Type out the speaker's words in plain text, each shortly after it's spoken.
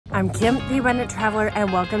I'm Kim, the Abundant Traveler,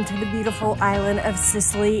 and welcome to the beautiful island of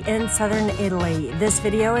Sicily in southern Italy. This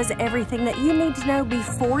video is everything that you need to know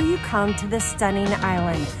before you come to this stunning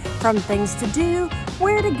island. From things to do,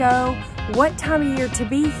 where to go, what time of year to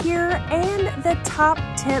be here, and the top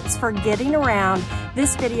tips for getting around.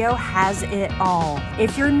 This video has it all.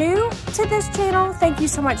 If you're new to this channel, thank you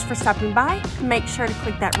so much for stopping by. Make sure to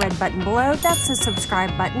click that red button below. That's the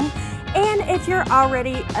subscribe button. And if you're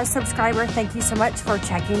already a subscriber, thank you so much for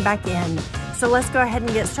checking back in. So let's go ahead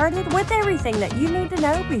and get started with everything that you need to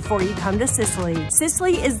know before you come to Sicily.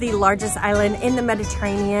 Sicily is the largest island in the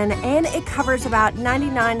Mediterranean, and it covers about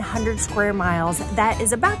 9,900 square miles. That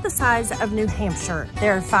is about the size of New Hampshire.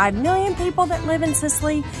 There are 5 million people that live in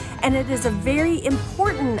Sicily, and it is a very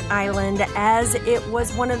important island as it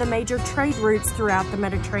was one of the major trade routes throughout the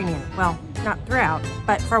Mediterranean. Well, not throughout,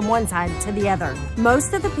 but from one side to the other.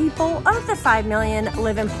 Most of the people of the 5 million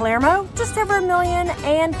live in Palermo, just over 1 million,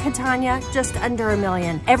 and Catania, just under 1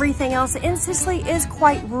 million. Everything else in Sicily is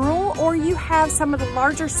quite rural, or you have some of the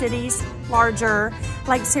larger cities,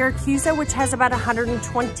 like Syracuse, which has about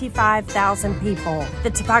 125,000 people. The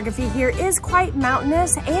topography here is quite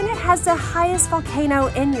mountainous, and it has the highest volcano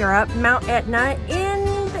in Europe, Mount Etna, in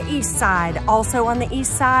the east side. Also on the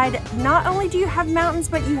east side, not only do you have mountains,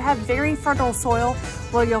 but you have very fertile soil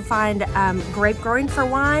where you'll find grape growing for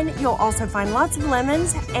wine. You'll also find lots of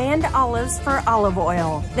lemons and olives for olive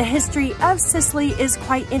oil. The history of Sicily is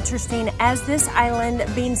quite interesting, as this island,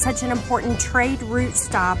 being such an important trade route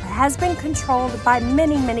stop, has been controlled by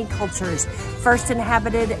many cultures. First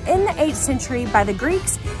inhabited in the 8th century by the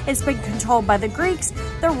Greeks, it's been controlled by the Greeks,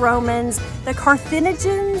 the Romans, the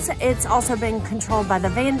Carthaginians. It's also been controlled by the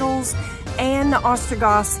Vandals and the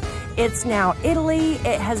Ostrogoths. It's now Italy.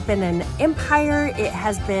 It has been an empire. It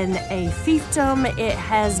has been a fiefdom. It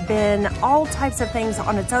has been all types of things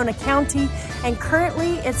on its own county, and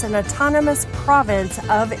currently it's an autonomous province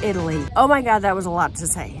of Italy. Oh my God, that was a lot to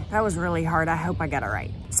say. That was really hard. I hope I got it right.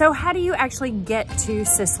 So how do you actually get to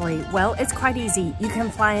Sicily? Well, it's quite easy. You can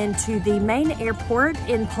fly into the main airport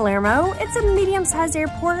in Palermo. It's a medium-sized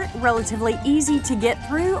airport, relatively easy to get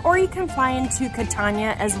through, or you can fly into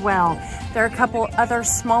Catania as well. There are a couple other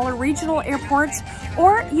smaller regional airports,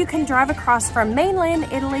 or you can drive across from mainland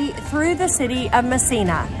Italy through the city of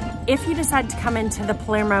Messina. If you decide to come into the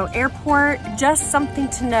Palermo airport, just something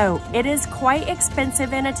to note, it is quite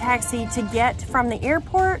expensive in a taxi to get from the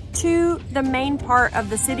airport to the main part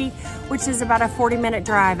of the city, which is about a 40-minute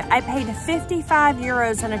drive. I paid 55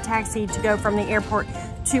 euros in a taxi to go from the airport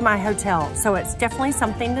to my hotel, so it's definitely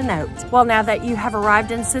something to note. Well, now that you have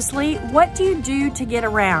arrived in Sicily, what do you do to get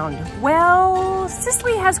around? Well,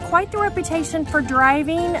 Sicily has quite the reputation for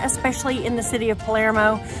driving, especially in the city of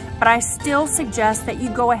Palermo, but I still suggest that you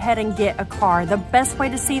go ahead and get a car. The best way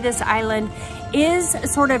to see this island is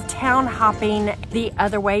sort of town hopping. The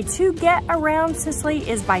other way to get around Sicily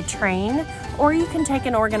is by train, or you can take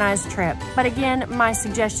an organized trip. But again, my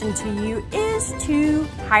suggestion to you is to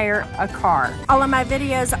hire a car. All of my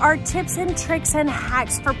videos are tips and tricks and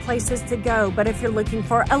hacks for places to go, but if you're looking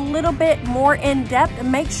for a little bit more in-depth,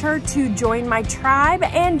 make sure to join my tribe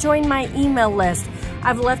and join my email list.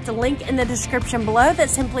 I've left a link in the description below that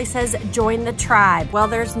simply says join the tribe. Well,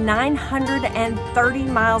 there's 930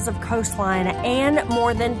 miles of coastline and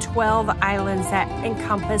more than 12 islands that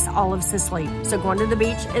encompass all of Sicily. So going to the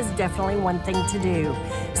beach is definitely one thing to do.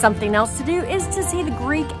 Something else to do is to see the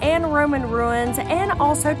Greek and Roman ruins, and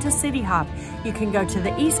also to city hop. You can go to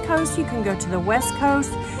the East Coast, you can go to the West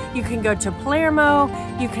Coast, you can go to Palermo,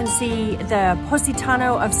 you can see the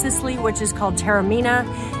Positano of Sicily, which is called Taormina.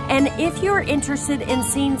 And if you're interested in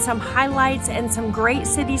seeing some highlights and some great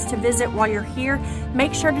cities to visit while you're here,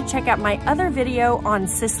 make sure to check out my other video on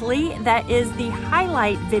Sicily. That is the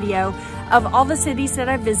highlight video of all the cities that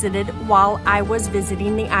I visited while I was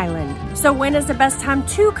visiting the island. So when is the best time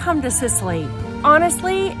to come to Sicily?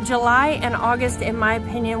 Honestly, July and August, in my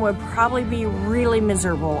opinion, would probably be really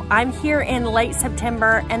miserable. I'm here in late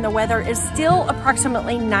September and the weather is still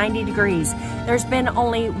approximately 90 degrees. There's been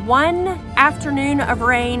only one afternoon of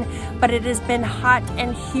rain, but it has been hot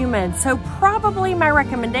and humid. So probably my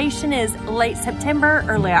recommendation is late September,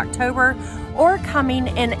 early October, or coming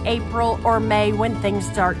in April or May when things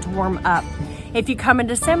start to warm up. If you come in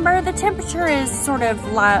December, the temperature is sort of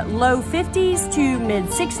low 50s to mid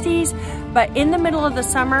 60s, but in the middle of the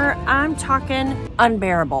summer, I'm talking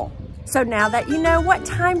unbearable. So now that you know what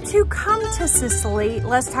time to come to Sicily,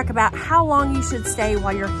 let's talk about how long you should stay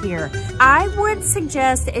while you're here. I would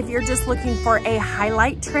suggest, if you're just looking for a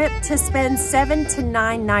highlight trip, to spend 7 to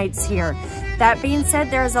 9 nights here. That being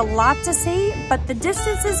said, there's a lot to see, but the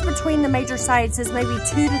distances between the major sites is maybe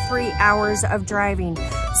 2 to 3 hours of driving.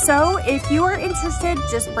 So if you are interested,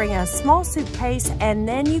 just bring a small suitcase and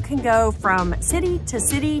then you can go from city to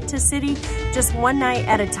city to city, just one night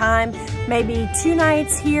at a time. Maybe 2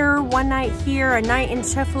 nights here, 1 night here, a night in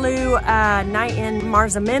Cefalù, a night in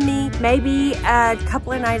Marzamemi, maybe a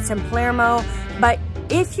couple of nights in Palermo. But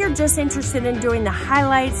if you're just interested in doing the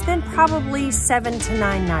highlights, then probably 7 to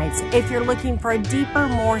 9 nights. If you're looking for a deeper,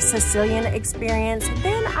 more Sicilian experience,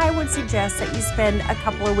 then I would suggest that you spend a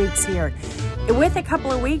couple of weeks here. With a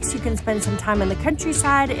couple of weeks, you can spend some time in the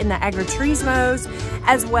countryside, in the agriturismos,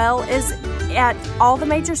 as well as at all the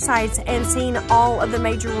major sites and seeing all of the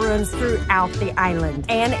major ruins throughout the island.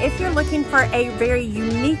 And if you're looking for a very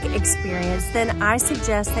unique experience, then I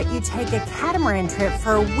suggest that you take a catamaran trip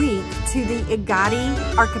for a week to the Egadi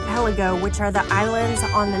archipelago, which are the islands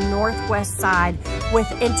on the northwest side with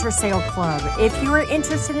Intersail Club. If you are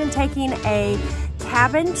interested in taking a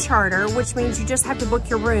cabin charter, which means you just have to book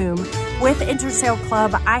your room with Intersail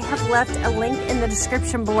Club, I have left a link in the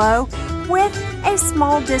description below with a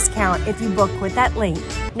small discount if you book with that link.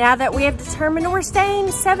 Now that we have determined we're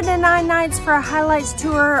staying 7 to 9 nights for a highlights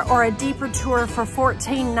tour or a deeper tour for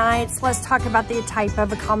 14 nights, let's talk about the type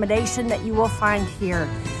of accommodation that you will find here.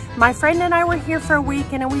 My friend and I were here for a week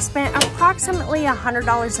and we spent approximately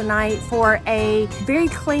 $100 a night for a very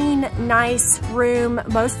clean, nice room.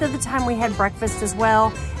 Most of the time we had breakfast as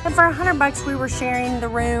well. And for $100 we were sharing the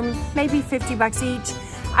room, maybe 50 bucks each.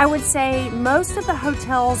 I would say most of the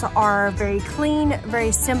hotels are very clean,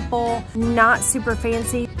 very simple, not super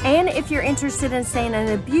fancy. And if you're interested in staying in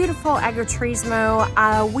a beautiful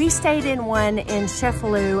agriturismo, we stayed in one in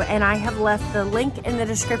Cefalù, and I have left the link in the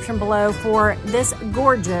description below for this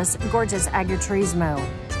gorgeous, gorgeous agriturismo.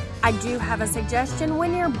 I do have a suggestion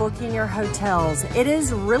when you're booking your hotels. It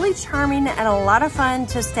is really charming and a lot of fun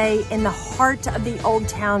to stay in the heart of the old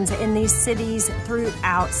towns in these cities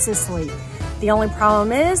throughout Sicily. The only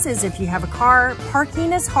problem is if you have a car,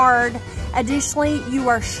 parking is hard. Additionally, you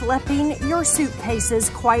are schlepping your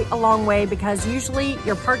suitcases quite a long way because usually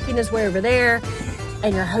your parking is way over there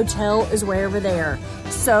and your hotel is way over there.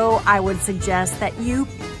 So I would suggest that you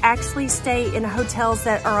actually stay in hotels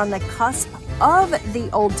that are on the cusp of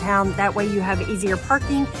the old town. That way you have easier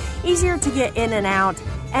parking, easier to get in and out,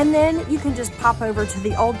 and then you can just pop over to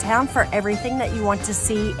the old town for everything that you want to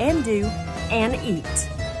see and do and eat.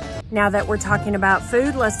 Now that we're talking about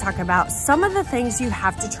food, let's talk about some of the things you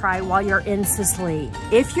have to try while you're in Sicily.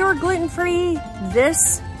 If you're gluten-free,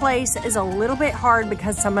 this place is a little bit hard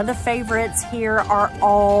because some of the favorites here are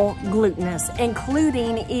all glutinous,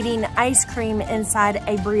 including eating ice cream inside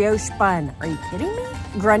a brioche bun. Are you kidding me?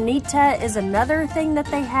 Granita is another thing that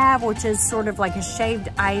they have, which is sort of like a shaved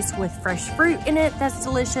ice with fresh fruit in it. That's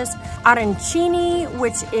delicious. Arancini,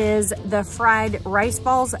 which is the fried rice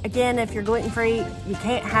balls. Again, if you're gluten-free, you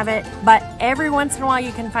can't have it, but every once in a while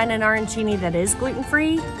you can find an arancini that is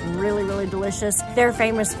gluten-free. Really, really delicious. They're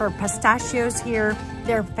famous for pistachios here.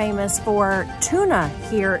 They're famous for tuna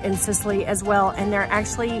here in Sicily as well, and there are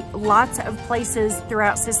actually lots of places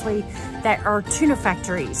throughout Sicily that are tuna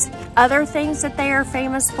factories. Other things that they are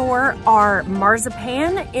famous for are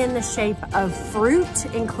marzipan in the shape of fruit,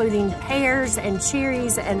 including pears and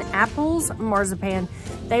cherries and apples. Marzipan.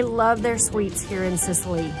 They love their sweets here in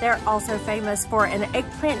Sicily. They're also famous for an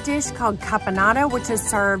eggplant dish called caponata, which is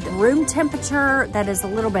served room temperature, that is a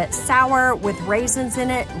little bit sour with raisins in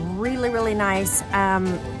it. Really, really nice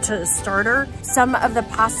to starter. Some of the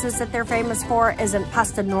pastas that they're famous for is a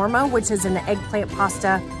pasta norma, which is an eggplant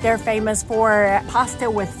pasta. They're famous for pasta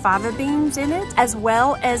with fava beans in it, as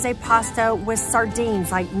well as a pasta with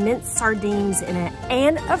sardines, like minced sardines in it.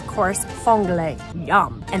 And of course, fongole.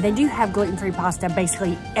 Yum. And they do have gluten-free pasta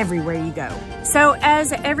basically everywhere you go. So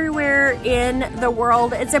as everywhere in the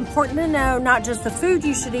world, it's important to know not just the food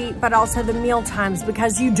you should eat, but also the meal times,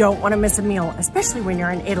 because you don't want to miss a meal, especially when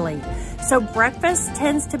you're in Italy. So breakfast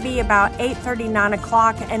tends to be about 8:30, 9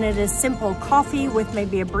 o'clock, and it is simple coffee with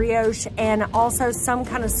maybe a brioche and also some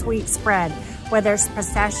kind of sweet spread, whether it's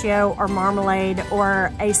pistachio or marmalade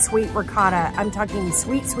or a sweet ricotta. I'm talking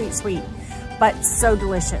sweet, sweet, sweet, but so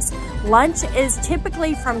delicious. Lunch is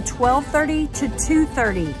typically from 12:30 to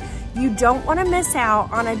 2:30. You don't want to miss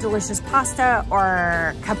out on a delicious pasta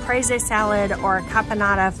or caprese salad or a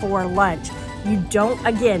caponata for lunch. You don't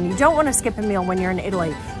want to skip a meal when you're in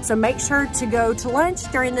Italy. So make sure to go to lunch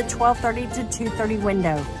during the 12:30 to 2:30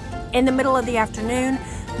 window. In the middle of the afternoon,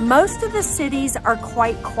 most of the cities are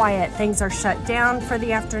quite quiet. Things are shut down for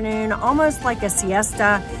the afternoon, almost like a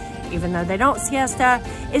siesta. Even though they don't siesta,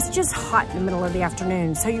 it's just hot in the middle of the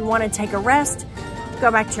afternoon. So you want to take a rest,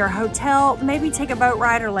 go back to your hotel, maybe take a boat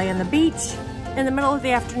ride or lay on the beach in the middle of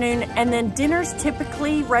the afternoon. And then dinners,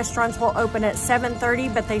 typically restaurants will open at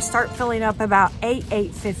 7:30, but they start filling up about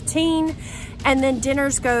 8:15. And then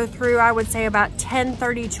dinners go through, I would say, about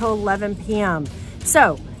 10:30 to 11 p.m.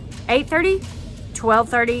 So 8:30,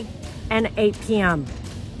 12:30, and 8 p.m.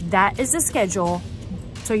 That is the schedule,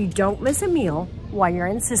 so you don't miss a meal while you're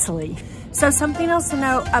in Sicily. So something else to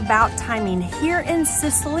know about timing. Here in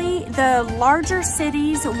Sicily, the larger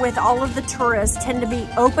cities with all of the tourists tend to be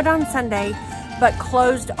open on Sunday, but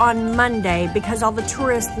closed on Monday because all the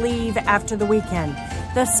tourists leave after the weekend.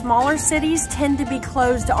 The smaller cities tend to be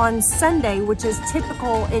closed on Sunday, which is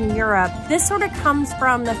typical in Europe. This sort of comes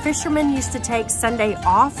from the fishermen used to take Sunday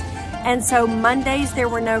off, and so Mondays there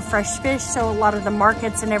were no fresh fish, so a lot of the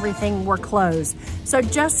markets and everything were closed. So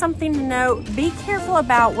just something to know, be careful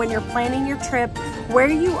about when you're planning your trip, where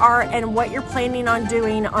you are and what you're planning on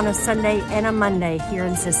doing on a Sunday and a Monday here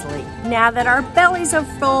in Sicily. Now that our bellies are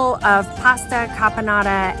full of pasta,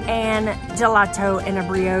 caponata, and gelato and a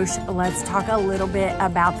brioche, let's talk a little bit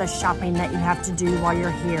about the shopping that you have to do while you're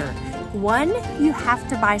here. One, you have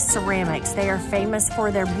to buy ceramics. They are famous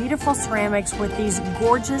for their beautiful ceramics with these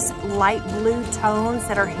gorgeous light blue tones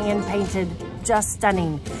that are hand painted, just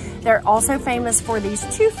stunning. They're also famous for these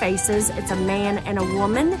two faces. It's a man and a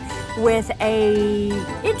woman with a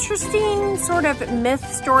interesting sort of myth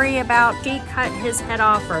story about she cut his head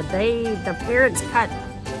off, or the parents cut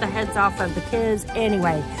the heads off of the kids.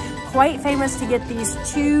 Anyway, quite famous to get these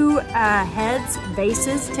two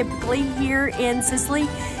bases, typically here in Sicily.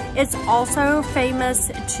 It's also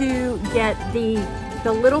famous to get the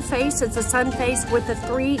little face. It's a sun face with the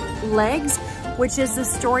 3 legs, which is the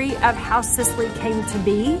story of how Sicily came to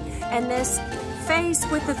be. And this face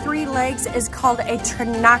with the 3 legs is called a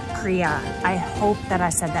trinacria. I hope that I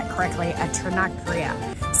said that correctly, a trinacria.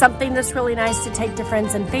 Something that's really nice to take to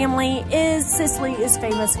friends and family is Sicily is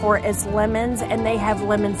famous for its lemons, and they have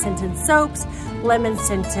lemon scented soaps, lemon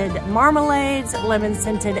scented marmalades, lemon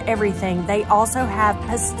scented everything. They also have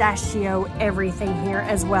pistachio everything here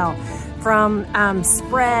as well, from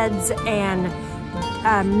spreads and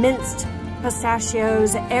minced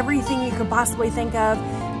pistachios. Everything you could possibly think of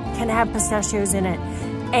can have pistachios in it.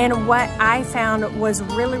 And what I found was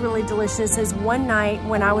really, really delicious is one night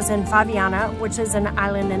when I was in Faviana, which is an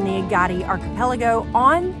island in the Agadi archipelago,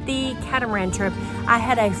 on the catamaran trip, I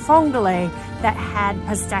had a fongole that had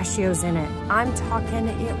pistachios in it. I'm talking,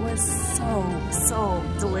 it was so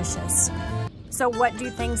delicious. So what do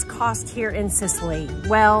things cost here in Sicily?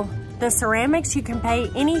 Well, the ceramics, you can pay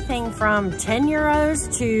anything from 10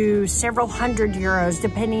 euros to several hundred euros,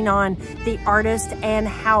 depending on the artist and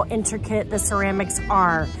how intricate the ceramics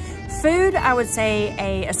are. Food, I would say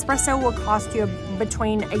a espresso will cost you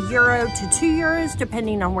between €1 to €2,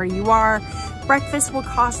 depending on where you are. Breakfast will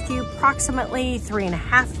cost you approximately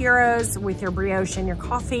 €3.50 with your brioche and your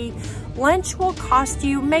coffee. Lunch will cost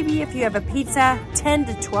you, maybe if you have a pizza, 10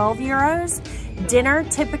 to 12 euros. Dinner,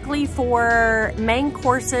 typically for main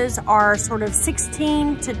courses, are sort of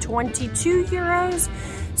 16 to 22 euros.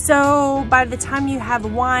 So by the time you have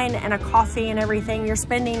wine and a coffee and everything, you're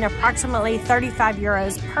spending approximately 35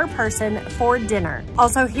 euros per person for dinner.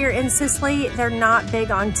 Also here in Sicily, they're not big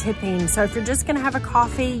on tipping. So if you're just gonna have a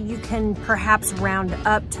coffee, you can perhaps round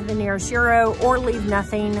up to the nearest euro or leave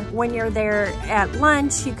nothing. When you're there at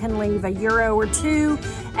lunch, you can leave €1 or €2.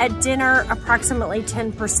 At dinner, approximately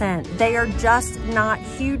 10%. They are just not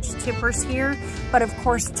huge tippers here, but of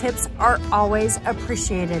course tips are always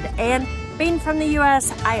appreciated. And being from the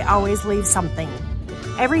US, I always leave something.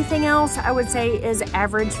 Everything else I would say is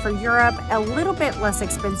average for Europe, a little bit less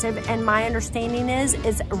expensive, and my understanding is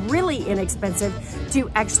really inexpensive to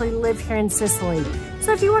actually live here in Sicily.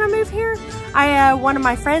 So if you want to move here, one of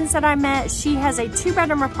my friends that I met, she has a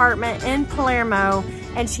 2-bedroom apartment in Palermo,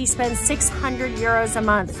 and she spends 600 euros a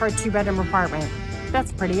month for a 2-bedroom apartment.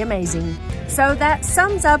 That's pretty amazing. So that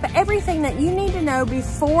sums up everything that you need to know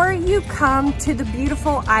before you come to the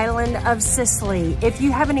beautiful island of Sicily. If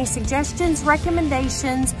you have any suggestions,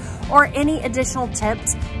 recommendations, or any additional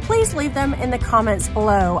tips, please leave them in the comments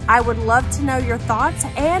below. I would love to know your thoughts,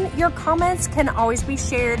 and your comments can always be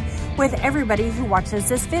shared with everybody who watches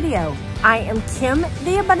this video. I am Kim,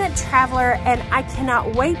 the Abundant Traveler, and I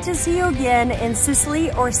cannot wait to see you again in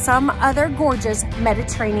Sicily or some other gorgeous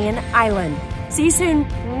Mediterranean island. See you soon.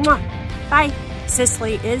 Mwah. Bye.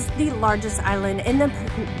 Sicily is the largest island in the...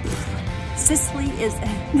 Sicily is...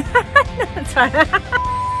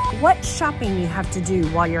 What shopping you have to do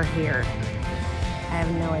while you're here? I have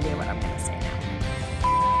no idea what I'm going to say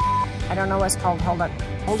now. I don't know what's called. Hold on.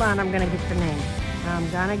 Hold on, I'm going to get the name. I'm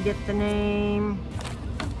going to get the name.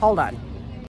 Hold on.